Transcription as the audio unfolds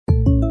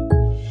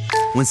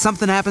When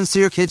something happens to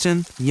your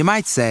kitchen, you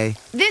might say,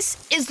 "This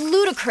is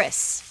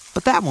ludicrous."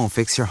 but that won't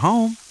fix your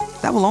home.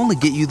 That will only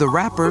get you the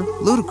rapper,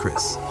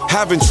 Ludacris.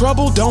 Having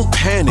trouble? Don't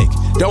panic.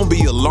 Don't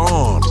be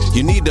alarmed.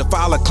 You need to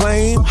file a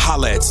claim?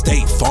 Holla at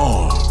State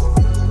Farm.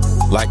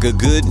 Like a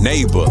good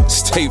neighbor,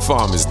 State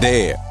Farm is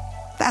there.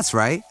 That's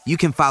right. You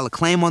can file a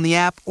claim on the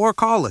app or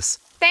call us.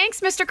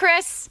 Thanks, Mr.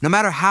 Chris. No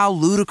matter how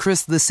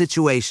ludicrous the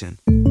situation,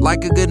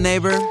 like a good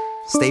neighbor,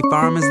 State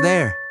Farm is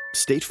there.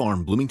 State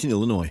Farm, Bloomington,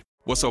 Illinois.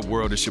 What's up,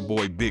 world? It's your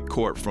boy Big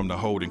Court from the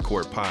Holding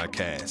Court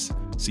podcast.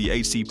 See,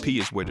 HCP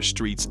is where the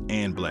streets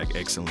and black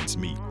excellence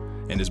meet,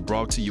 and it's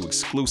brought to you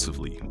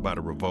exclusively by the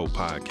Revolt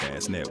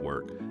Podcast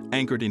Network,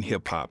 anchored in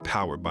hip-hop,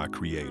 powered by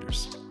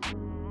creators.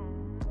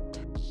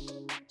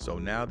 So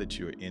now that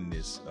you're in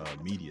this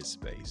media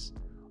space,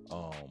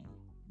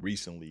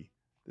 recently,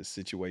 the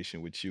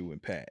situation with you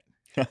and Pat.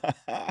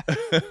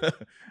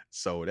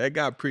 So that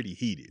got pretty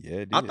heated. Yeah,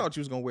 it did. I thought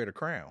you was going to wear the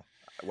crown.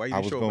 Why you I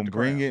was show up gonna with the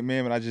bring crown? it,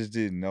 man, but I just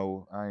didn't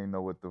know. I didn't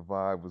know what the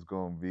vibe was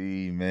gonna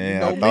be, man. You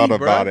know I thought me,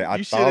 about bruh. it. I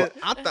You thought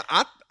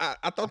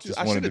I thought you. just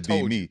I wanted should to have be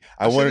told me. you.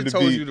 I wanted to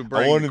told be. you to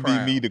bring I wanted the to be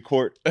crown. me. The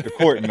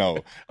court no.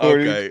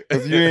 Okay.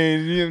 Because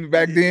you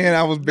back then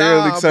I was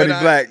barely Nah, Sonny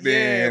but Black yeah,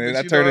 then, and but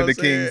I you turned know into what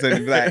I'm King saying?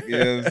 Sonny Black. You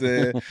know what I'm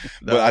saying? Nah,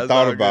 But I it's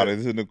thought all about good. it.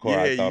 It's in the car.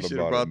 Yeah, I thought you should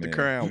about have brought it, the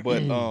man. crown.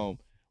 But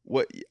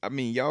what I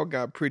mean, y'all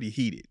got pretty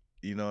heated.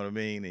 You know what I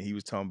mean? And he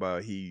was talking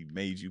about he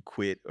made you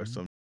quit or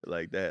something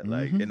like that.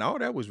 Like, and all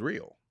that was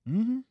real.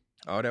 Mm-hmm.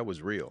 All that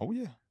was real. Oh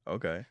yeah.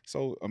 Okay.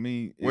 So I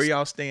mean, Where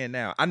y'all stand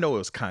now? I know it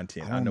was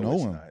content. I don't know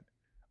it's know him. not.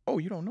 Oh,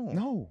 you don't know him?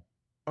 No.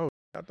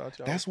 I thought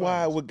y'all. That's was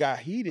why friends. it got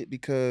heated,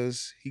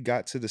 because he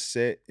got to the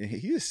set and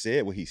he just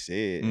said what he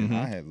said, and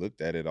I had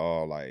looked at it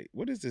all like,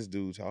 what is this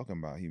dude talking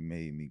about? He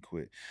made me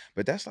quit.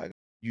 But that's like,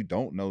 you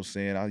don't know,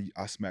 saying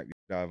I smacked the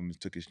shit out of him and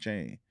took his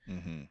chain.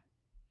 Mm-hmm.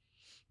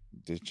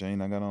 This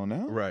chain I got on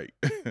now, Right.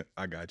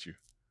 I got you.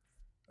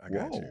 I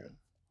got you.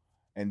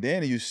 And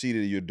then you see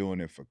that you're doing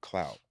it for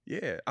clout.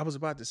 Yeah, I was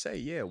about to say,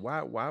 yeah.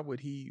 Why would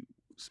he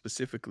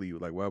specifically,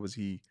 like, why was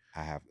he?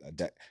 I have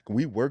that.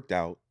 We worked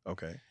out,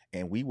 Okay.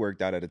 and we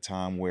worked out at a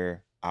time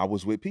where I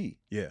was with P,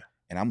 Yeah.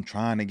 and I'm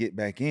trying to get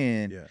back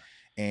in. Yeah.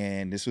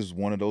 And this was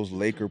one of those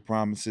Laker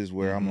promises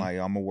where I'm like,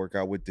 I'm gonna work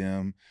out with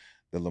them.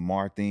 The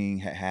Lamar thing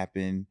had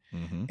happened,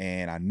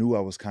 and I knew I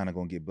was kind of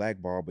gonna get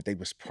blackballed, but they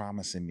was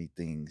promising me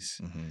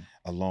things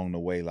along the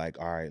way. Like,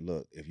 all right,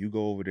 look, if you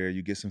go over there,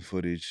 you get some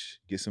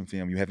footage, get some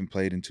film. You haven't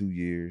played in 2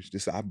 years.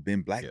 I've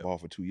been blackballed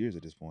for 2 years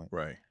at this point.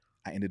 Right.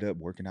 I ended up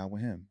working out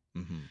with him.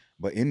 Mm-hmm.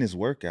 But in this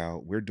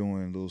workout, we're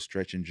doing little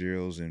stretching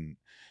drills and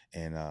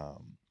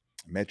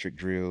metric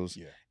drills.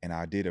 Yeah. And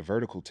I did a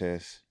vertical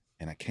test,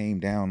 and I came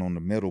down on the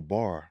metal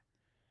bar,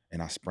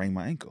 and I sprained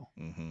my ankle.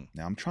 Mm-hmm.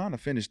 Now I'm trying to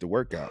finish the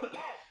workout,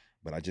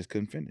 but I just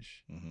couldn't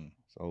finish. Mm-hmm.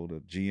 So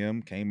the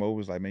GM came over,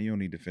 was like, man, you don't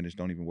need to finish.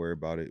 Don't even worry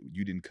about it.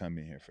 You didn't come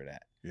in here for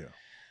that. Yeah.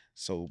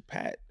 So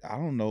Pat, I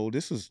don't know.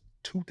 This was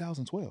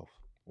 2012.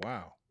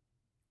 Wow.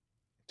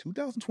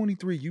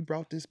 2023, you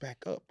brought this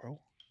back up, bro.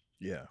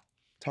 Yeah.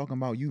 Talking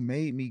about you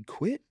made me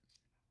quit.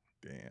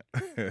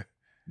 Damn.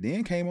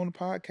 Then came on the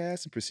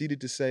podcast and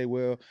proceeded to say,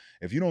 well,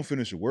 if you don't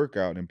finish a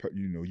workout, then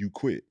you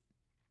quit.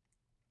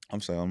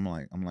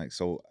 I'm like,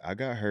 so I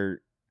got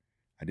hurt.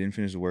 I didn't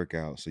finish the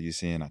workout. So you're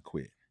saying I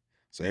quit.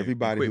 So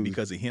everybody quit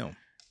because of him.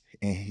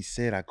 And he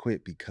said I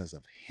quit because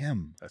of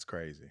him. That's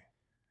crazy.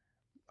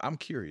 I'm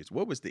curious.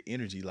 What was the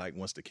energy like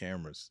once the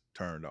cameras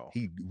turned off?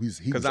 He was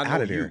I know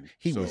out of there. you,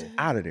 He so- was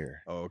out of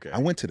there. Oh, okay. I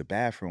went to the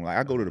bathroom. Like,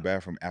 I go to the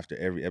bathroom after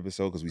every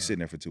episode because we sitting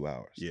there for 2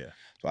 hours. Yeah.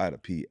 So I had to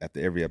pee after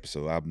every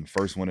episode. I'm the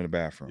first one in the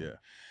bathroom. Yeah.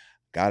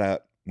 Got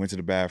up, went to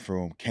the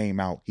bathroom, came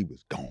out. He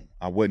was gone.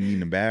 I wasn't in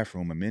the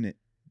bathroom a minute.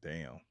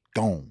 Damn.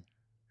 Gone.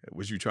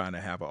 Was you trying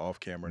to have an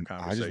off-camera I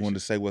conversation? just wanted to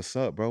say, what's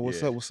up, bro?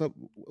 What's Yeah. up? What's up?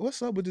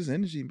 What's up with this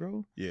energy,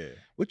 bro? Yeah.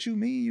 What you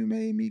mean you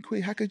made me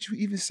quit? How could you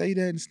even say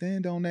that and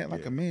stand on that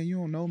like Yeah. a man? You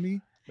don't know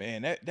me.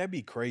 Man, that'd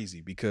be crazy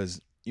because,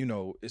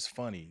 it's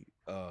funny.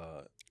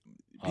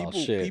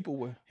 People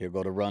were. Here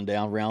go the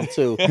rundown round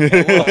 2.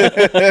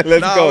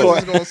 Let's I go.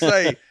 was just gonna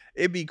say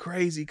it'd be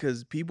crazy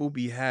because people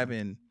be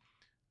having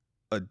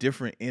a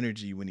different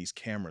energy when these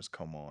cameras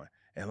come on.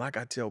 And like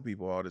I tell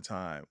people all the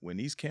time, when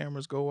these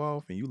cameras go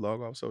off and you log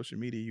off social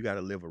media, you got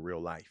to live a real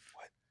life.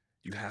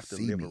 You have to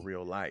See live me. a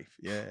real life.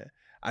 Yeah.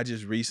 I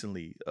just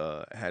recently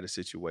had a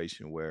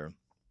situation where,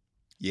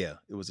 it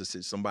was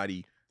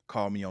somebody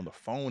called me on the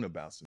phone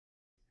about some,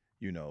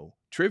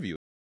 trivia.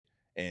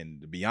 And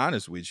to be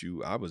honest with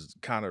you, I was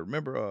kind of,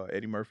 remember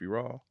Eddie Murphy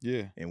Raw?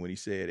 Yeah. And when he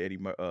said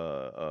Bill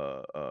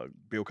Cosby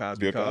Bill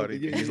called Cosby,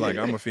 it, yeah, he's yeah, like,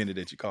 yeah. I'm offended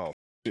that you called.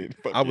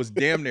 I was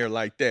damn near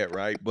like that,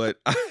 right? But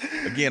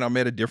again, I'm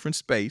at a different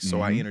space,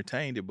 so I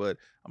entertained it. But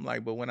I'm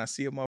like, but when I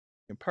see a motherfucker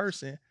in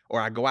person, or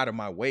I go out of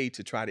my way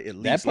to try to at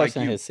least That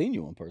person like you. has seen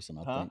you in person,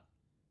 I think.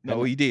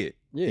 No, he did.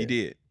 Yeah. He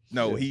did.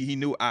 No, Yeah. he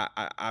knew.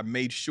 I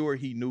made sure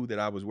he knew that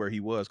I was where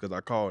he was because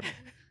I called him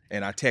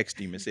and I texted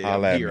him and said,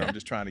 Holla I'm at here. me. I'm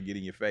just trying to get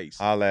in your face.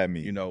 Holla at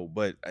me.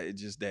 But it's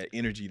just that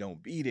energy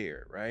don't be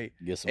there, right?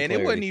 Get some And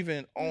it wasn't clarity.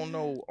 even on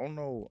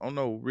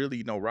no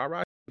really no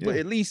rah-rah, but Yeah.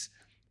 at least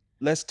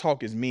let's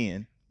talk as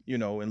men, you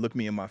know, and look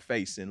me in my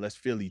face and let's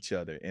feel each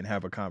other and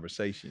have a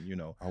conversation, you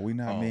know. Are we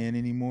not men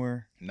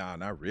anymore? Nah,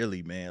 not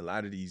really, man. A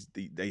lot of these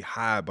they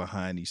hide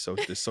behind the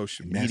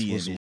social And that's media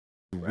what's and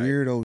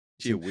weirdo.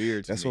 shit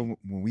weird to That's me.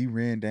 when we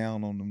ran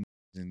down on them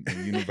in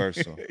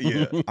Universal.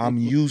 Yeah. I'm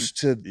used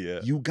to Yeah.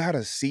 you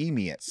gotta see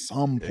me at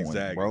some point,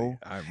 Exactly. bro.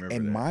 I remember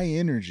And that. my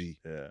energy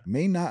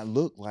may not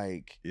look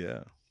like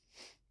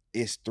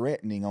it's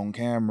threatening on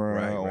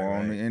camera or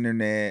on the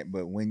internet,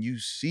 but when you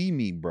see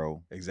me,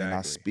 bro, and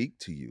I speak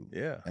to you,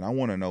 and I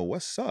want to know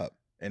what's up.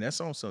 And that's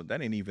on some,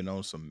 that ain't even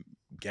on some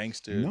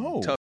gangster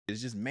tough.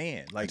 It's just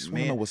man. Like, I just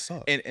want to know what's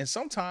up. And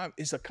sometimes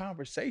it's a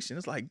conversation.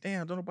 It's like,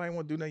 damn, don't nobody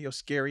want to do nothing your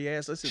scary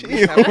ass. Let's just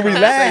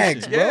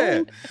relax, bro.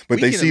 Yeah. But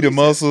they see the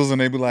muscles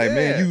and they be like,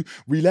 man, you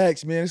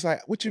relax, man. It's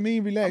like, what you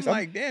mean relax? I'm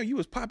like, damn, you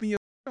was popping your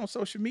on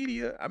social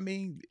media. I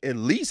mean, at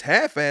least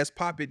half-ass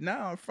pop it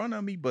now in front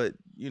of me, but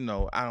you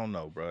know, I don't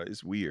know, bro.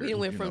 It's weird. We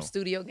went from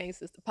studio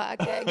gangsters to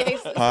podcast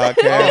gangsters.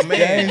 Podcast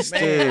gangsters.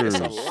 Man, it's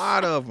a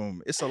lot of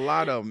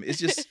them. It's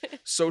just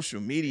social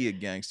media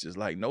gangsters.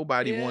 Like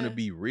nobody want to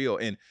be real.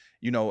 And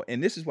you know,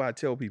 and this is why I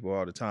tell people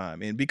all the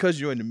time, and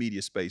because you're in the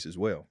media space as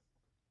well,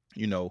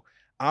 you know,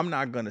 I'm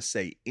not gonna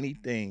say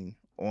anything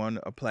on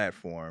a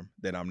platform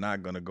that I'm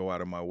not gonna go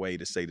out of my way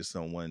to say to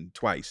someone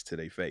twice to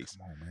their face.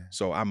 Come on, man.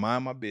 So I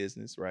mind my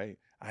business, right?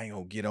 I ain't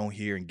gonna get on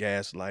here and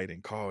gaslight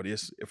and call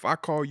this. If I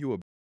call you a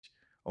bitch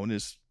on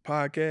this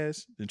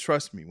podcast, then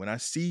trust me, when I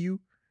see you,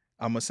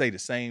 I'm gonna say the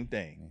same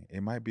thing.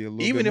 It might be a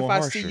little even bit if more I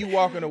harsher. see you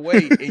walking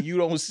away and you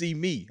don't see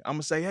me, I'm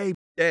gonna say, hey,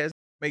 Dad,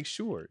 make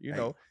sure, you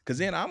know, because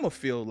then I'm gonna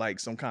feel like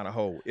some kind of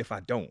hoe if I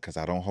don't. Because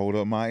I don't hold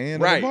up my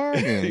end Right. of the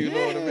bargain. You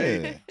know what I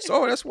mean?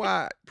 So that's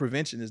why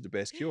prevention is the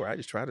best cure. I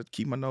just try to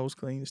keep my nose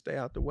clean and stay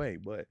out the way.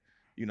 But,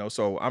 you know,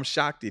 so I'm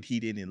shocked that he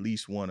didn't at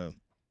least want to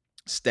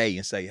stay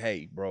and say,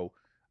 hey, bro,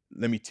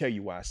 let me tell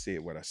you why I said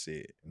what I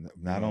said.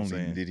 Not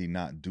only did he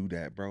not do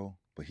that, bro,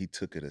 but he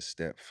took it a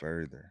step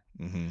further.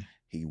 Mm-hmm.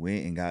 He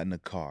went and got in the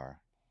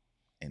car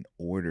and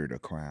ordered a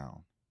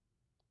crown.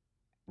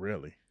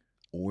 Really?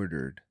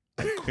 Ordered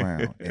a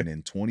crown. And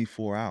in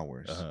 24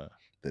 hours,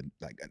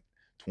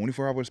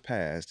 24 hours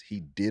passed,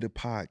 he did a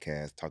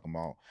podcast talking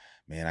about,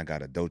 man, I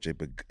got a Dolce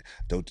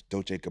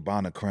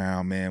Gabbana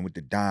crown, man, with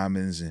the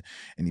diamonds, and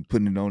he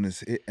putting it on his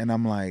head. And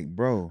I'm like,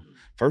 bro,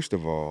 first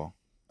of all,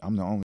 I'm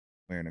the only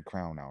wearing a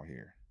crown out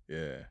here.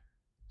 Yeah.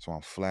 So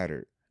I'm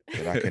flattered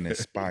that I can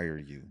inspire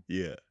you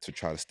to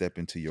try to step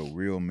into your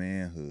real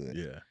manhood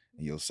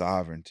and your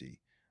sovereignty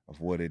of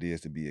what it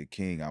is to be a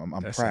king. I'm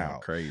That proud.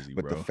 sound crazy,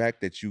 but bro. the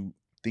fact that you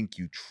think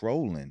you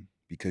trolling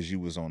because you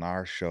was on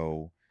our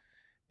show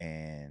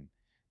and,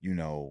 you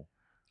know,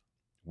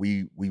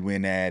 we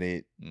went at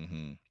it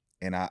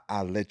and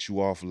I let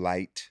you off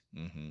light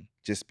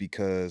just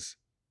because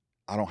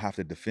I don't have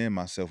to defend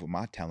myself with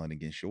my talent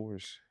against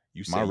yours.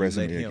 You my say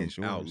resume you let him against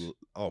yours.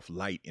 off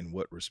light in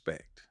what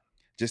respect?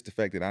 Just the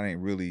fact that I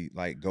didn't really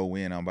like go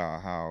in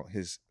about how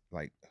his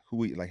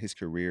his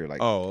career, like,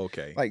 oh,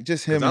 okay, like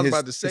just him. I was his,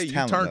 about to say you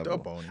turned level.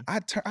 up on him.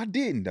 I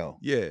didn't though.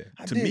 Yeah,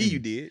 to me you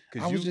did. I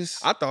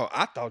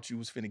thought you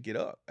was finna get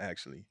up.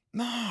 Actually,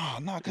 no,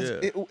 because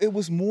it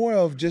was more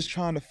of just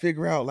trying to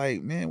figure out,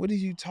 like, man, what are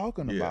you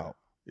talking about?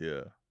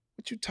 Yeah.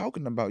 What you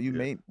talking about?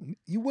 You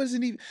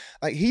wasn't even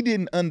like, he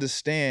didn't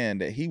understand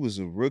that he was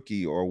a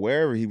rookie or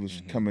wherever he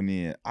was coming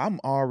in.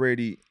 I'm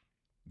already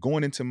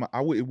going into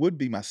it would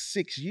be my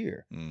 6th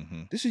year.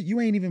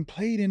 You ain't even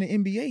played in the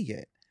NBA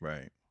yet.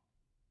 Right.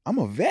 I'm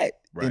a vet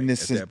in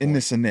this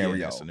scenario.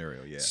 Yeah,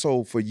 scenario, yeah.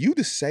 So for you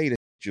to say that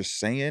you're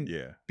saying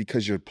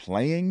because you're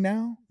playing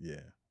now,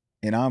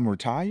 and I'm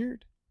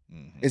retired,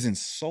 is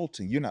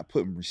insulting. You're not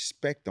putting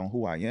respect on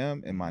who I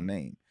am and my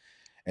name.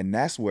 And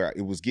that's where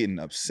it was getting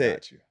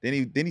upset. Then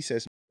he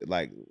says,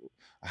 like,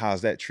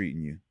 how's that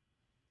treating you?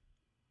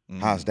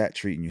 How's that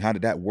treating you? How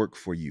did that work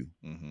for you?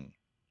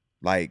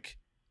 Like,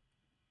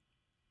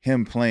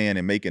 him playing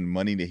and making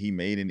money that he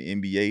made in the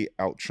NBA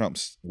out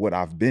trumps what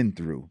I've been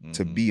through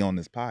to be on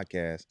this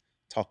podcast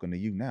talking to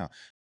you now.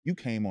 You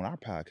came on our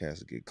podcast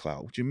to get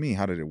clout. What you mean?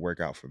 How did it work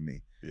out for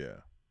me? Yeah.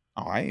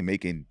 Oh, I ain't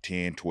making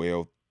 10,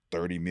 12,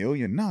 30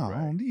 million. No,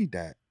 I don't need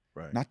that.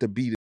 Right. Not to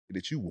be the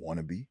that you want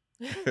to be.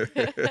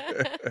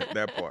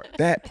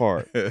 That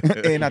part.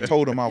 And I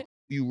told him, I'll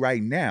you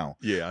right now.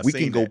 Yeah, we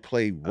can go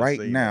play right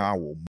now. I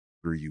will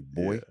murder you,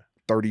 boy. Yeah.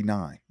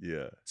 39.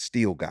 Yeah.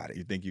 Still got it.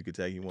 You think you could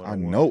take him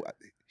one-on-one? I know.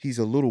 He's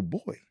a little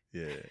boy.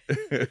 Yeah.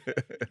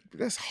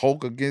 That's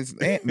Hulk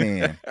against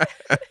Ant-Man.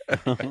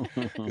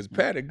 Because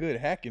Pat a good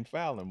hacking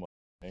fouling,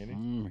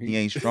 ain't he? He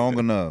ain't strong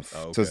enough.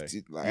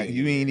 Okay.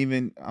 You ain't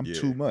even, I'm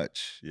too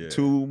much. Yeah.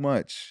 Too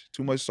much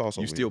sauce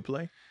over You still here.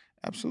 play?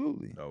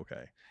 Absolutely.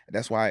 Okay.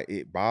 That's why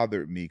it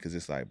bothered me, because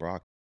it's like, bro,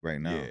 right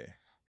now, Yeah.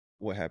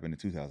 what happened in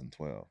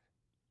 2012?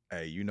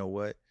 Hey, you know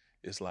what?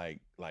 It's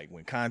like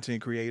when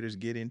content creators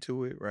get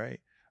into it, right?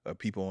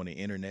 People on the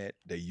internet,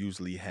 they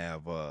usually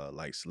have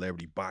like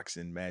celebrity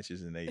boxing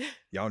matches, and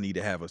y'all need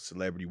to have a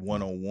celebrity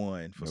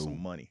one-on-one for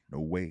some money. No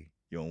way.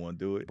 You don't want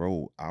to do it?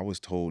 Bro, I was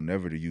told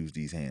never to use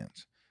these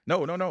hands.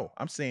 No.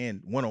 I'm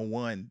saying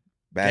one-on-one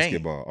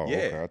Basketball. Oh, Yeah.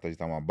 okay. I thought you were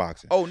talking about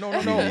boxing. Oh, no.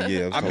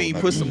 Yeah, I mean,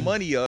 put some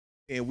money up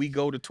and we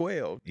go to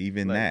 12.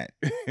 Even Like-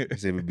 that.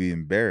 It would be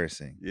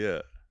embarrassing.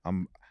 Yeah.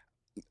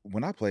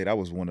 When I played, I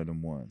was one of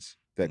them ones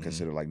that Mhm.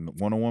 considered like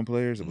one-on-one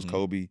players. It was Mhm.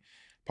 Kobe,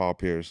 Paul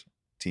Pierce,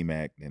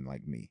 T-Mac, and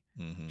like me.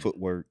 Mhm.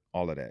 Footwork,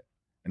 all of that.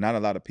 And not a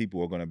lot of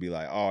people are going to be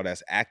like, oh,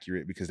 that's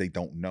accurate because they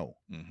don't know.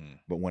 Mhm.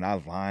 But when I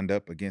lined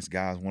up against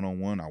guys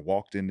one-on-one, I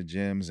walked in the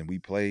gyms and we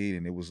played,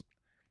 and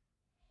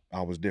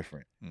I was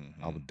different.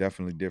 I was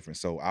definitely different.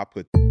 So I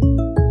put.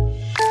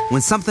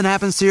 When something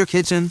happens to your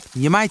kitchen,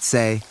 you might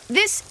say,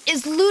 This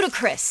is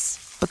ludicrous.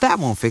 but that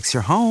won't fix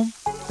your home.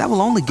 That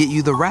will only get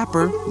you the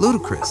rapper,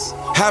 Ludacris.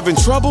 Having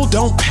trouble?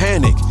 Don't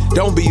panic.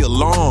 Don't be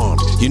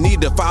alarmed. You need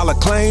to file a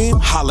claim?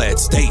 Holla at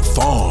State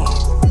Farm.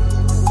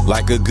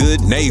 Like a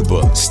good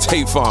neighbor,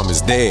 State Farm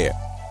is there.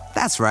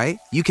 That's right.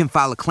 You can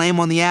file a claim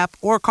on the app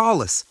or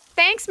call us.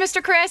 Thanks,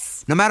 Mr.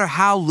 Chris. No matter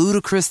how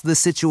ludicrous the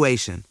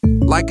situation,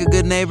 like a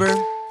good neighbor,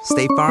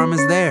 State Farm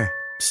is there.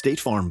 State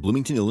Farm,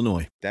 Bloomington,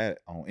 Illinois. That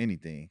on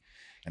anything.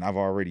 And I've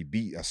already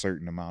beat a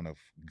certain amount of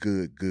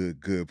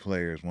good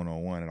players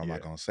one-on-one, and I'm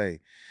not going to say.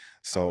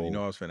 So, I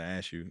was finna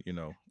ask you,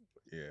 yeah.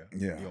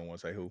 Yeah. You don't want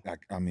to say who?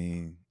 I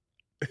mean,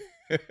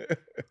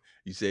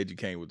 You said you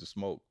came with the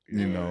smoke.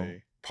 you know,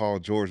 Paul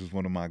George was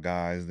one of my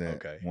guys that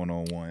Okay.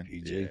 one-on-one.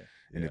 PG.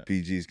 And the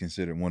PG is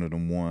considered one of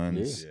them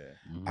ones. Yeah.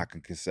 Mhm.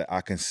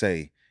 I can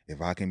say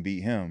if I can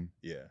beat him,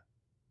 Yeah.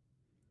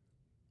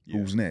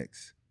 who's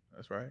next?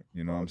 That's right.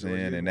 You know what I'm Paul George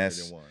saying? is And one of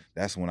them ones.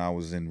 that's when I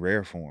was in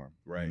rare form.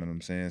 Right. You know what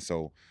I'm saying?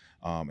 So,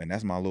 and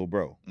that's my little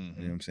bro. You know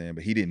what I'm saying?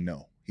 But he didn't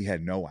know. He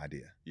had no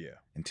idea Yeah.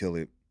 until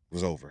it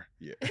was over.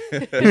 Yeah.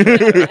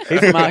 He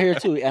from out here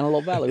too,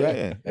 Antelope Valley,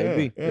 right?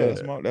 AB. Yeah.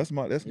 That's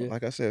my Yeah.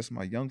 like I said, it's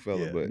my young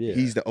fella, Yeah. but Yeah.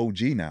 he's the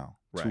OG now.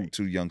 Right.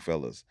 Two young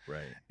fellas.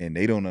 Right. And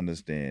they don't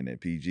understand that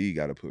PG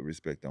got to put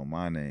respect on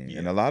my name.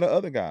 And Yeah. a lot of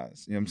other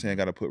guys, you know what I'm saying,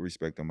 got to put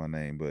respect on my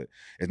name. But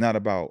it's not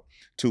about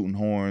tooting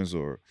horns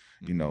or,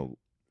 you know,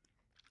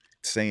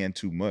 saying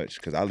too much,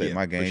 because I let Yeah,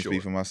 my for game sure.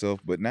 speak for myself.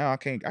 But now I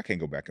can't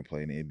go back and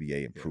play in the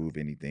NBA and Yeah. prove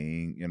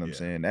anything. You know what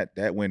I'm Yeah. saying?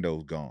 That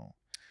window's gone.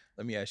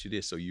 Let me ask you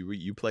this. So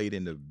you played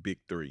in the Big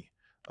Three,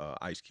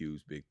 Ice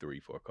Cube's Big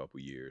Three for a couple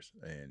years.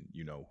 And,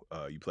 you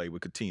played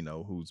with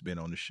Catino, who's been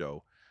on the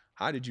show.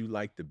 How did you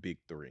like the Big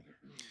Three?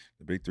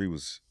 The Big Three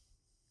was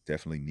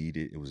definitely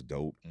needed. It was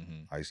dope.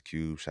 Ice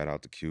Cube, shout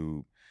out to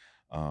Cube.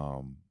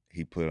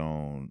 He put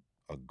on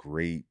a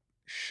great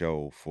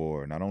show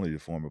for not only the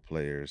former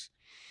players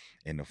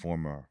and the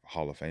former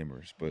Hall of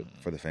Famers, but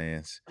for the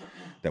fans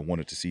that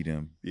wanted to see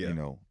them. Yeah. You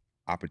know,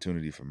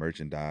 opportunity for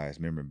merchandise,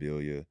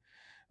 memorabilia,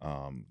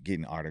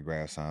 getting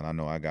autographs signed. I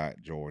know I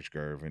got George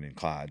Gervin and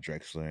Clyde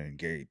Drexler and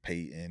Gary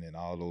Payton and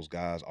all those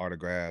guys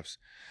autographs,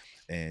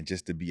 and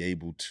just to be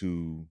able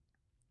to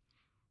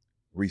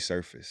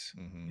resurface.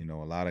 You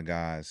know, a lot of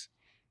guys,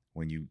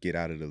 when you get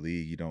out of the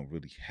league, you don't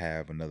really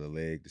have another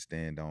leg to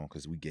stand on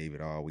because we gave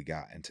it all we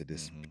got into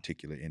this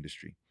particular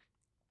industry.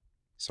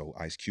 So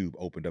Ice Cube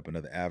opened up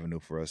another avenue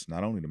for us,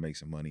 not only to make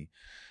some money,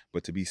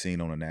 but to be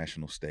seen on a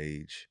national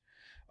stage,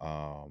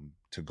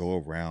 to go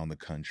around the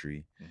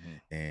country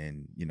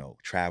and,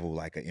 travel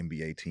like an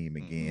NBA team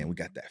again. We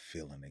got that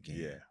feeling again.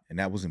 Yeah. And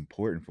that was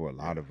important for a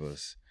lot of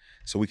us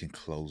so we can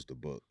close the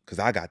book, because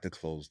I got to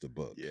close the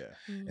book Yeah.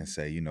 and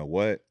say, you know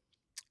what?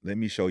 Let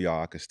me show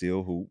y'all I can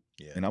still hoop.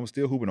 Yeah. And I was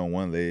still hooping on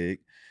one leg,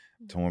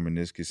 torn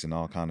meniscus and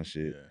all kind of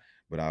shit. Yeah.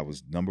 But I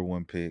was number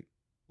one pick.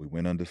 We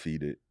went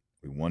undefeated.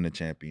 We won the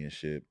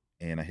championship.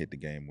 And I hit the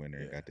game winner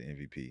and got the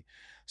MVP.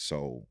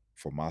 So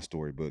for my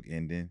storybook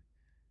ending,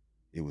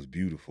 it was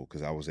beautiful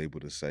because I was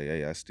able to say,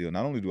 hey,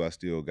 not only do I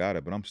still got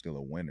it, but I'm still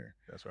a winner.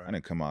 That's right. I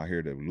didn't come out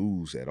here to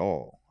lose at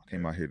all. I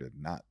came out here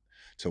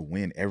to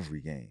win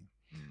every game.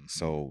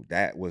 So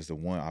that was the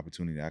one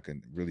opportunity I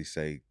can really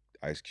say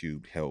Ice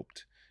Cube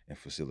helped and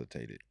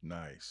facilitated.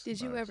 Nice.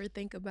 Did you ever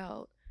think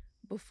about,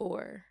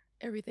 before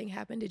everything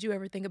happened, did you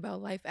ever think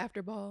about life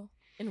after ball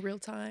in real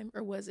time,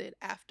 or was it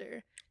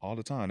after? All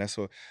the time. That's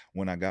what,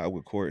 when I got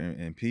with Court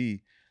and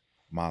P,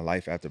 my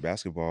life after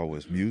basketball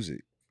was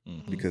music,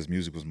 because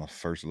music was my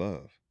first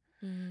love.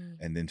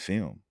 And then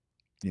film.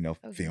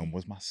 Film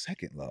was my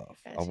second love.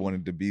 I Gotcha.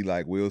 wanted to be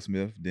like Will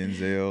Smith,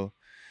 Denzel,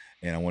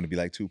 and I wanted to be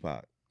like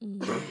Tupac.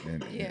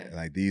 And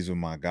like, these were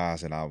my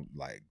guys that I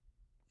like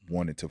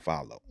wanted to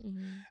follow.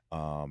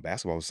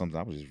 Basketball was something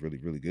I was just really,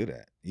 really good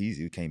at.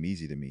 Easy. It came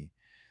easy to me.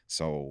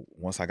 So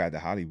once I got to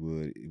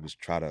Hollywood, it was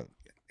try to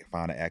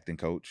find an acting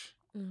coach.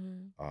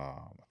 I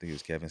think it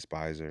was Kevin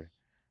Spicer.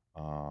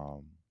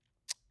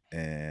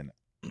 And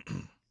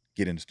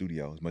get in the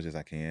studio as much as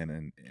I can.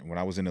 And when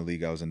I was in the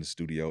league, I was in the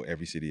studio.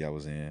 Every city I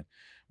was in,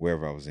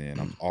 wherever I was in,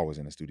 I'm always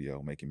in the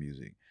studio making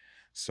music.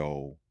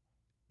 So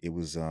it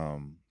was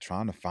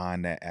trying to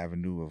find that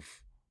avenue of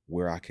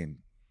where I can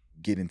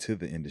get into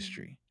the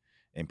industry.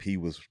 And P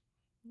was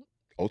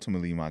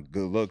ultimately my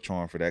good luck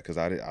charm for that, because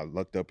I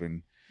lucked up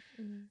and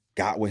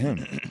got with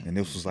him. And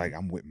this was like,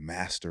 I'm with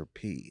Master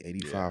P,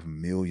 85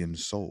 million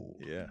sold.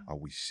 Yeah. Are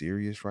we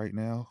serious right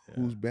now? Yeah.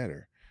 Who's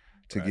better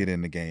to Right. get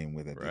in the game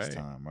with at this Right.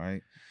 time,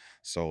 right?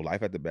 So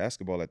life after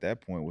basketball at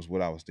that point was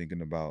what I was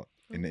thinking about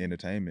in the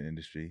entertainment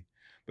industry.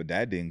 But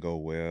that didn't go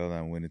well.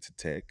 I went into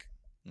tech,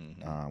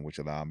 which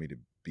allowed me to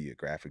be a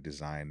graphic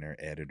designer,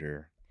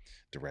 editor,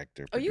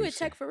 director, Are you in producer.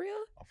 tech for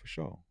real? Oh, for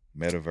sure.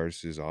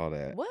 Metaverses, all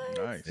that. What?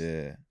 Nice.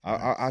 Yeah.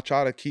 Nice. I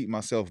try to keep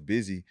myself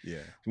busy.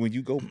 Yeah. When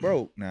you go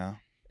broke now,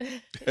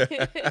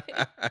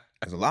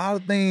 there's a lot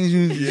of things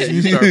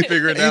you start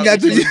figuring out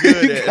what you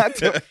good at. got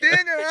to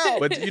figure out.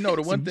 But the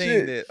one some thing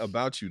shit. that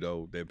about you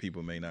though that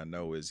people may not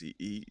know is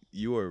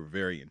you are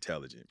very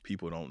intelligent.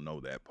 People don't know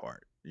that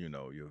part. You're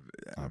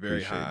I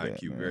very appreciate high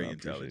that, IQ, man. very I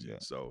appreciate intelligent.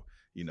 that. So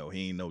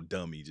he ain't no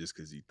dummy just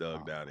because he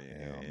thugged out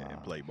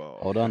and play ball.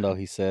 Hold on though.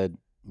 He said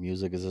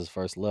music is his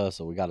first love,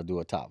 so we got to do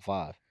a top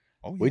 5.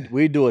 Oh yeah.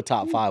 We do a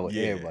top 5 with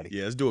everybody.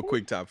 Yeah, let's do a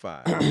quick top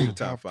 5. The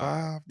top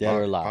 5. Dead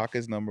or alive. Pac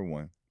is number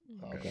 1.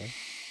 Okay.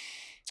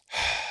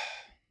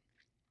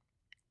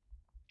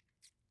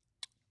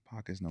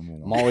 Pac is number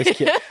 1.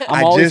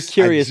 I'm always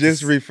curious. I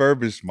just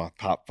refurbished my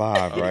top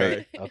 5,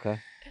 right? Okay.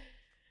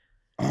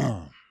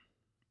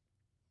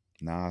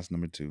 Nas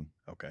number 2.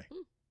 Okay.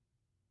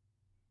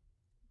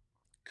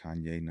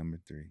 Kanye number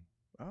 3.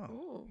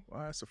 Oh,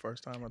 well, that's the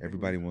first time.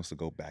 Everybody wants to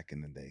go back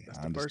in the day. That's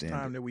I the understand first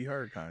time that we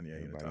heard Kanye in the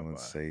Everybody top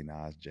wants 5. to say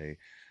Nas, Jay,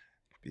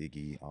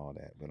 Biggie, all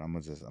that, but I'm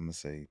gonna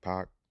say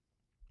Pac,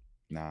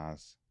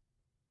 Nas,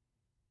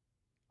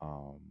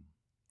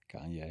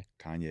 Kanye.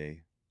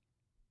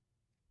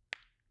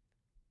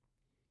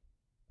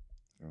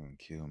 They're gonna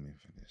kill me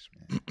for this,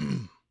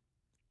 man.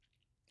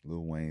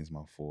 Lil Wayne's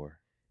my 4.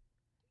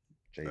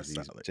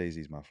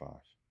 Jay-Z's my 5.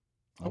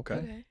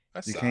 Okay.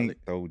 That's you solid. can't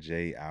throw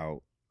Jay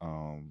out.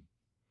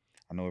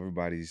 I know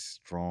everybody's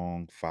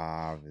strong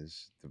 5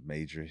 is the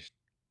major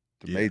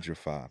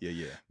 5.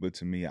 Yeah. But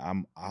to me,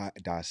 I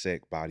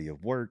dissect body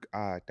of work.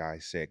 I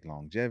dissect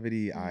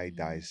longevity. I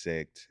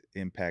dissect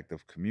impact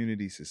of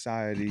community,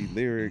 society,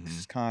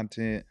 lyrics,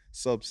 content,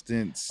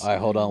 substance. All right,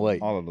 hold on,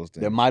 wait. All of those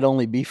things. There might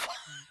only be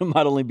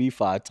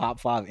 5 top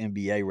 5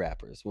 NBA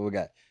rappers. Well, we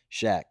got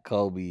Shaq,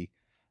 Kobe.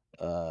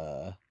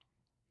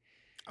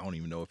 I don't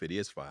even know if it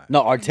is 5.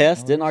 No,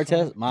 Artest. Didn't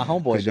Artest? My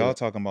homeboy. Because y'all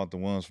talking about the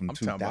ones from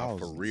 2000. Talking about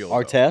for real.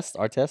 Artest.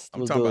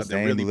 I'm talking about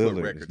that really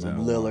put records out.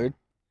 Lillard.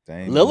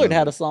 Dame Lillard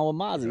had a song with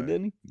Mozzie,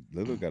 didn't he?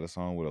 Lillard got a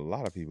song with a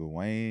lot of people.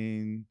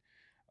 Wayne.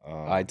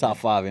 All right, top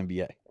 5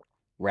 NBA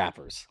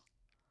rappers.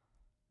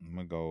 I'm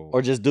gonna go.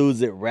 Or just dudes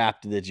that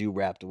rapped that you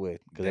rapped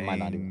with, because they might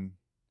not even.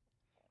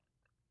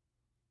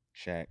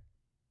 Shaq.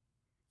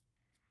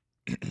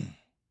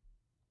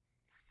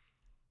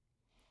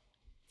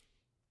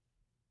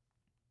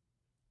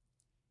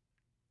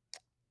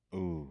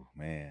 Ooh,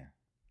 man.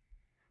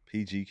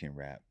 PG can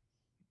rap,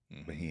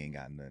 but he ain't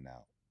got nothing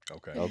out.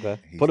 Okay.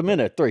 Put him in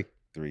there. 3.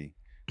 3.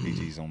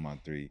 PG's on my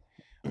 3.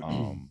 I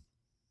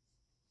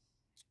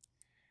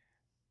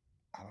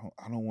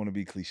don't want to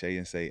be cliche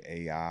and say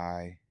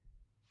AI,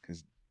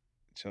 because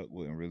Chuck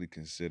wouldn't really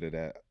consider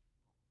that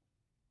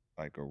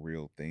like a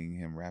real thing,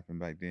 him rapping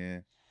back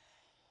then.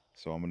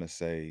 So I'm gonna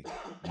say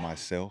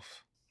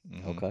myself.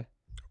 Okay.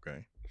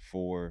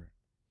 4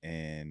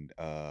 and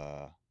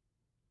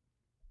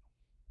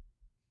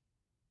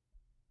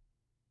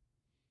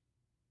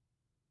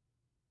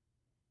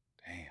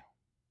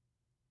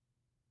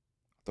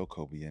throw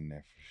Kobe in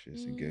there for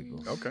shits and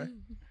giggles. Okay.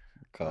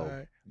 Cool. All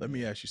right. Let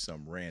me ask you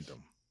something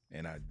random.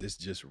 And this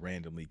just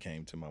randomly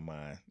came to my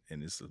mind.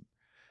 And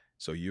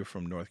so you're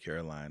from North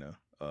Carolina,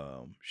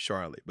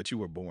 Charlotte, but you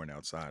were born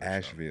outside of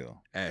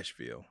Asheville.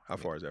 Asheville. How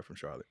far is that from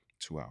Charlotte?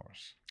 2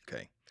 hours.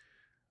 Okay.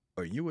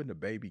 Are you and the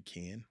baby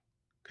Ken?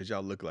 Because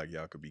y'all look like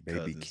y'all could be Baby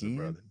cousins Ken? or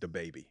brother. The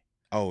baby.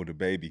 Oh, the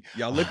baby.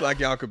 Y'all look like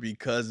y'all could be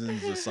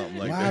cousins or something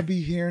like Why that. I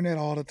be hearing that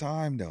all the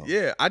time though?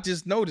 Yeah, I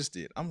just noticed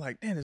it. I'm like,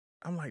 damn,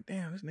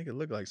 this nigga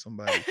look like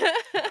somebody.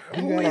 He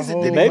Who got is a it?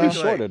 whole The that baby's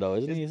look like? shorter though,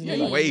 isn't he?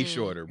 Yeah, way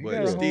shorter, He but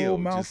got a still, whole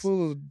just,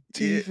 mouthful of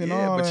teeth and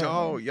all but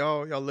that.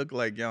 y'all look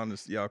like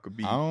y'all could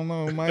be. I don't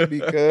know. It might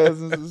be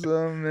cousins or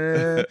something,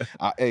 man.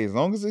 Hey, as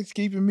long as it's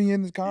keeping me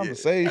in this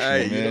conversation,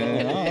 Hey, you know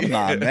man, what I mean? I'm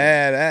not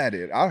mad at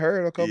it. I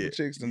heard a couple Yeah,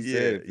 chicks that yeah,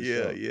 said it for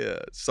yeah, sure. yeah.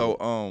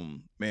 So,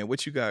 man,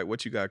 what you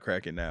got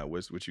cracking now?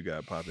 What you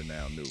got popping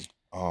now new?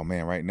 Oh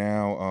man, right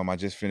now, I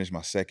just finished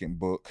my second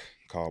book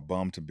called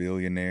Bum to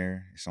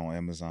Billionaire. It's on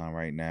Amazon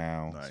right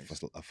now. Nice.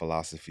 It's a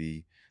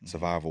philosophy,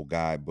 survival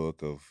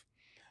guidebook of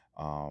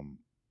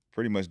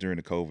pretty much during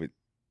the COVID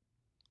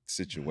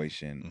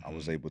situation, I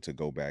was able to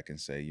go back and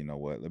say, you know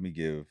what, let me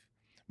give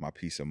my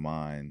peace of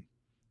mind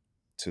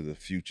to the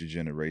future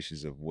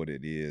generations of what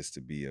it is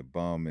to be a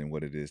bum and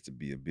what it is to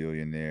be a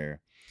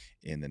billionaire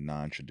in the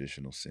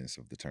non-traditional sense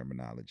of the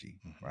terminology,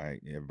 right?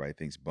 Everybody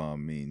thinks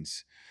bum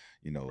means,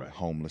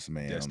 homeless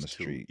man on the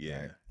street,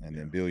 right? And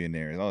then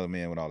billionaire is, oh,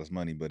 man with all this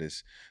money, but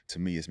to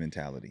me, it's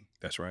mentality.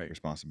 That's right.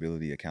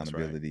 Responsibility,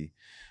 accountability,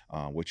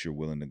 what you're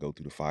willing to go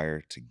through the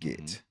fire to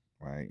get,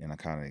 right? And I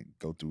kind of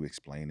go through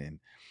explaining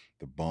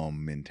the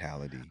bum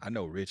mentality. I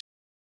know rich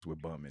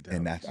with bum mentality.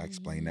 And I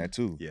explain that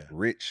too. Yeah.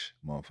 Rich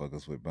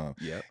motherfuckers with bum.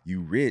 Yeah.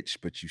 You rich,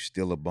 but you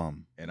still a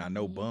bum. And I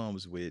know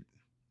bums with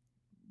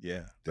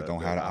Yeah. that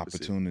don't have the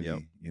opposite. opportunity. Yep.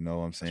 You know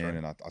what I'm saying? right.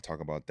 And I talk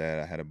about that.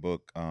 I had a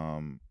book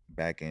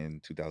back in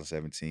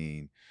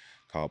 2017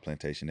 called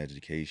Plantation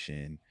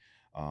Education.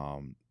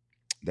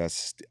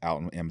 That's out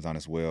on Amazon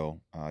as well.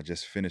 I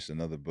just finished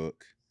another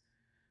book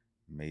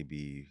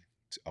maybe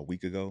a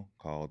week ago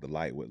called The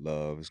Light with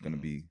Love. It's going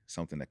to be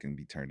something that can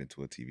be turned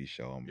into a TV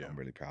show. I'm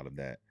really proud of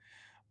that.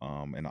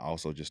 And I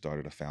also just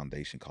started a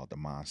foundation called the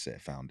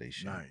Mindset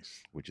Foundation,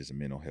 Nice. which is a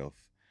mental health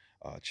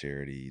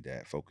charity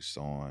that focuses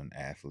on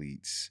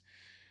athletes,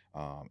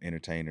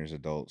 entertainers,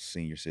 adults,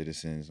 senior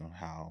citizens, on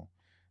how,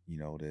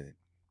 to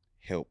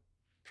help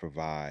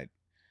provide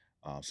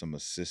some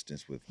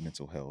assistance with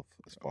mental health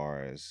as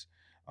far as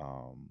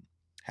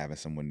having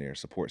someone there,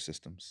 support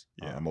systems,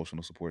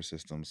 emotional support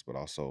systems, but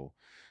also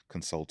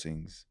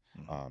consultings,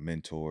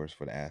 mentors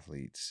for the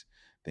athletes,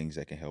 things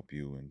that can help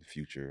you in the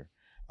future,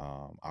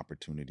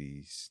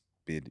 opportunities,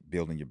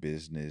 building your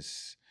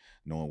business,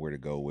 knowing where to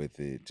go with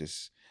it,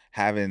 just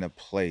having a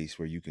place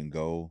where you can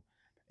go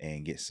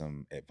and get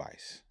some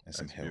advice and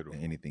some help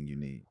in anything you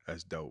need.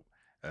 That's dope.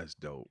 That's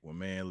dope. Well,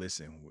 man,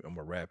 listen, I'm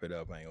gonna wrap it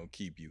up. I ain't gonna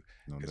keep you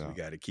because we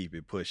got to keep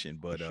it pushing.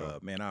 But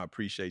man, I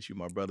appreciate you,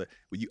 my brother.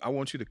 I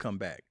want you to come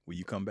back. Will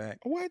you come back?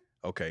 What?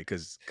 Okay,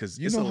 because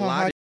You it's know a how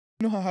lot.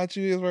 you know how hot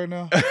you is right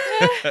now.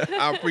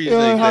 I appreciate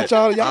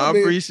that. I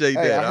appreciate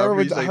that.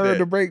 I heard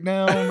the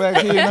breakdown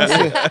back here. And I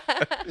said,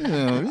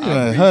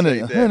 I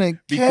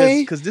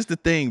 100K. Because this the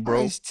thing,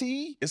 bro. Iced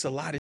tea. It's a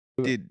lot of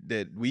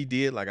that we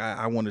did. Like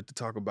I wanted to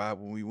talk about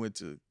when we went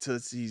to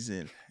Tootsie's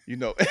and you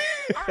know what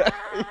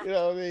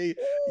I mean?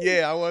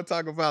 Yeah, I want to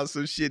talk about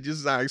some shit,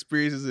 just our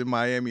experiences in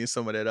Miami and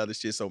some of that other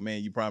shit. So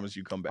man, you promise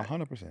you come back.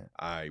 100%.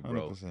 All right,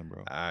 bro. 100%, bro.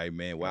 All right,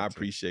 man. Well, I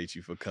appreciate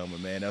you for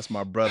coming, man. That's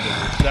my brother,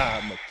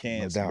 Rashad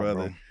McCants, No doubt,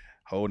 brother. bro.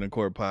 Holding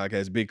Court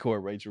Podcast, Big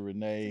Court, Rachel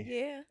Renee.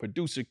 Yeah.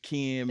 Producer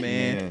Ken,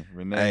 man. Yeah,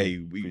 Renee, Hey,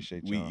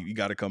 appreciate y'all. you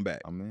got to come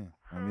back. I'm in.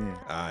 All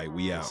right,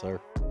 we out. Yes,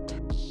 sir.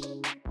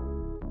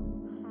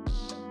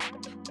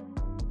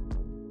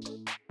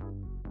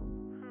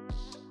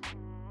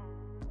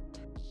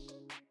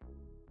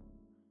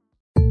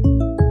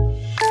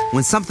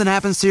 When something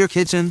happens to your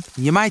kitchen,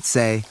 you might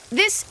say,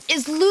 This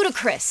is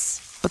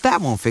ludicrous. but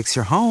that won't fix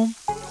your home.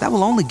 That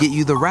will only get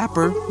you the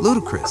rapper,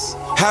 Ludacris.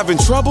 Having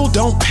trouble?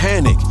 Don't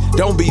panic.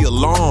 Don't be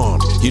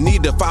alarmed. You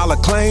need to file a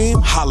claim?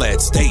 Holla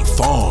at State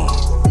Farm.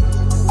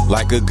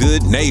 Like a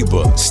good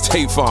neighbor,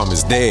 State Farm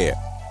is there.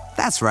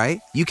 That's right.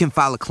 You can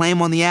file a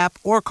claim on the app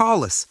or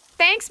call us.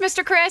 Thanks,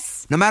 Mr.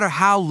 Chris. No matter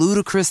how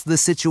ludicrous the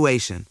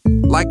situation,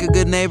 like a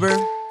good neighbor,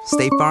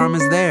 State Farm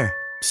is there.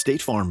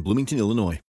 State Farm, Bloomington, Illinois.